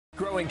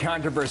Growing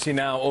controversy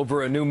now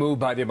over a new move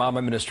by the Obama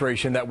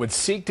administration that would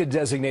seek to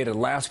designate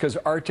Alaska's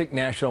Arctic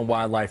National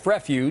Wildlife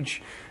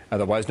Refuge,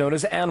 otherwise known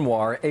as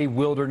ANWR, a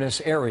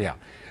wilderness area.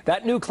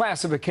 That new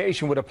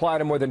classification would apply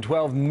to more than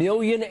 12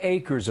 million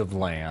acres of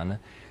land.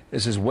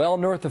 This is well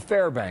north of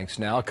Fairbanks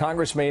now.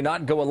 Congress may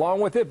not go along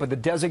with it, but the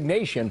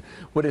designation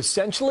would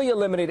essentially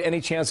eliminate any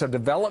chance of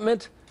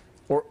development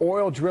or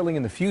oil drilling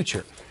in the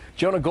future.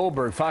 Jonah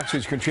Goldberg, Fox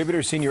News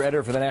contributor, senior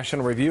editor for the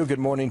National Review. Good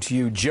morning to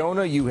you,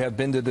 Jonah. You have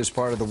been to this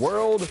part of the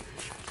world,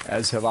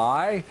 as have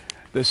I.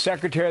 The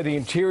Secretary of the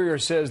Interior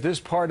says this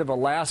part of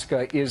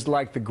Alaska is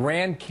like the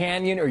Grand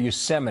Canyon or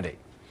Yosemite.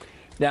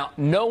 Now,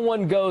 no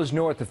one goes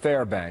north of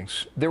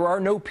Fairbanks. There are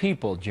no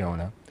people,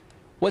 Jonah.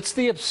 What's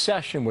the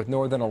obsession with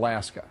northern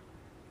Alaska?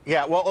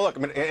 Yeah, well, look,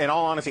 in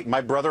all honesty, my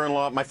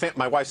brother-in-law,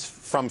 my wife's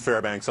from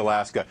Fairbanks,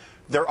 Alaska.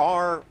 There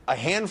are a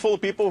handful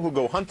of people who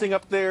go hunting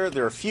up there.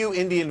 There are a few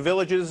Indian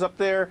villages up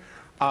there,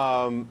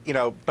 but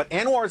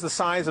ANWR is the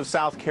size of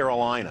South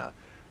Carolina.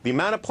 The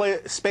amount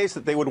of space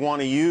that they would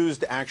want to use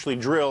to actually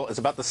drill is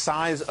about the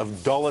size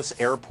of Dulles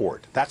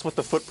Airport. That's what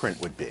the footprint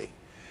would be.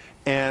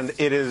 And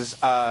it is,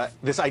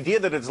 this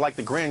idea that it's like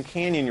the Grand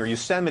Canyon or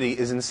Yosemite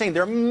is insane.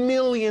 There are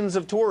millions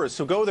of tourists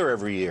who go there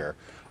every year.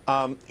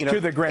 To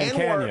the Grand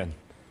Canyon.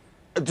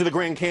 To the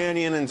Grand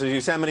Canyon and to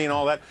Yosemite and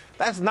all that.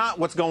 That's not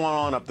what's going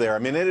on up there. I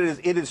mean,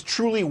 it is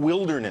truly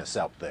wilderness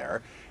out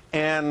there,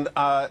 and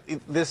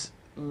that's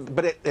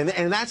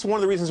one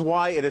of the reasons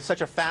why it is such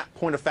a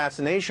point of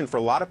fascination for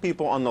a lot of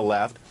people on the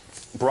left.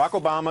 Barack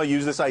Obama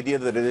used this idea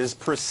that it is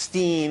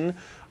pristine,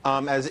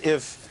 as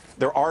if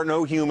there are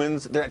no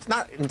humans. It's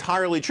not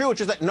entirely true. It's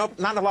just that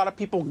not a lot of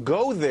people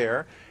go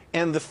there,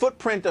 and the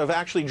footprint of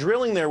actually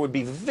drilling there would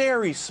be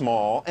very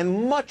small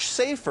and much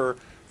safer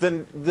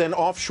than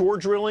offshore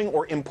drilling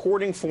or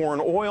importing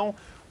foreign oil.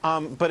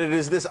 But it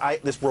is this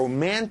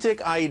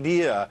romantic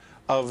idea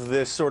of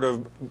this sort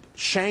of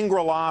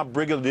Shangri-La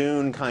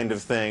Brigadoon kind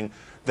of thing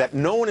that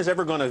no one is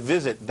ever going to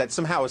visit that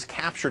somehow has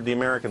captured the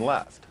American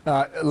left.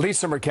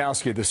 Lisa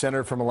Murkowski, the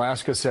senator from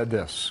Alaska, said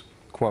this,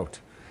 quote,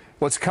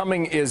 "What's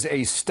coming is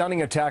a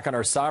stunning attack on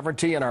our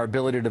sovereignty and our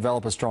ability to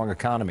develop a strong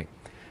economy."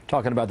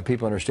 Talking about the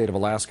people in our state of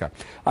Alaska.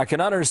 "I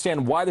cannot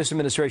understand why this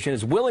administration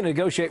is willing to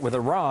negotiate with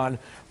Iran,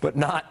 but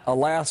not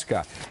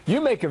Alaska."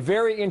 You make a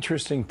very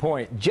interesting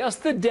point.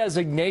 Just the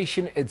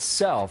designation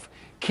itself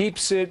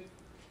keeps it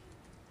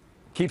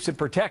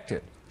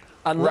protected,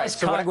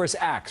 unless Congress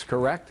acts,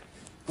 correct?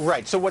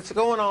 Right. So what's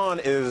going on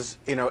is,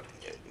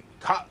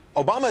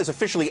 Obama is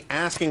officially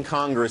asking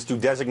Congress to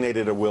designate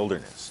it a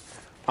wilderness.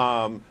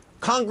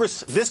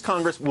 This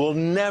Congress will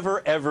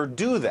never, ever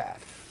do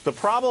that. The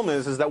problem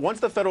is that once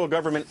the federal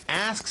government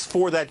asks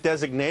for that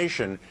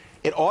designation,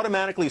 it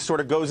automatically sort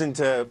of goes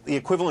into the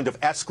equivalent of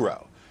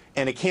escrow.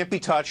 And it can't be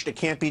touched, it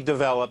can't be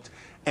developed,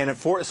 and it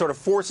sort of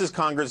forces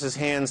Congress's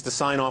hands to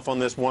sign off on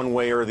this one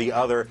way or the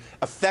other,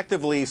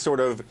 effectively sort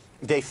of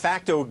de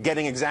facto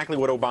getting exactly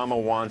what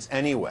Obama wants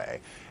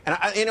anyway. And,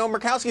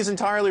 Murkowski is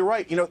entirely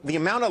right. The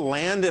amount of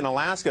land in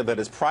Alaska that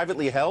is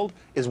privately held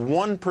is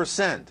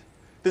 1%.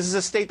 This is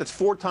a state that's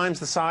 4 times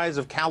the size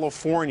of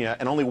California,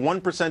 and only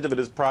 1% of it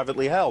is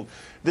privately held.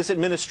 This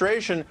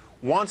administration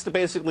wants to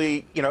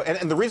basically,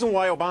 and the reason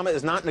why Obama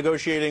is not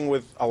negotiating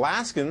with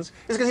Alaskans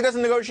is because he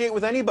doesn't negotiate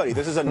with anybody.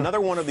 This is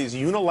another one of these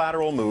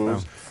unilateral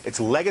moves. It's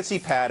legacy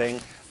padding,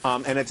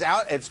 and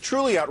it's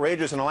truly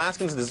outrageous, and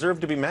Alaskans deserve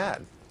to be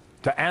mad.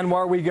 To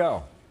ANWR we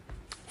go.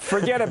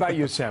 Forget about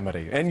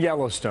Yosemite and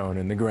Yellowstone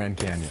and the Grand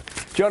Canyon.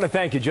 Jonah,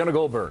 thank you. Jonah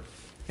Goldberg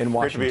in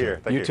Washington. Great to be here.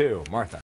 Thank you. You too, Martha.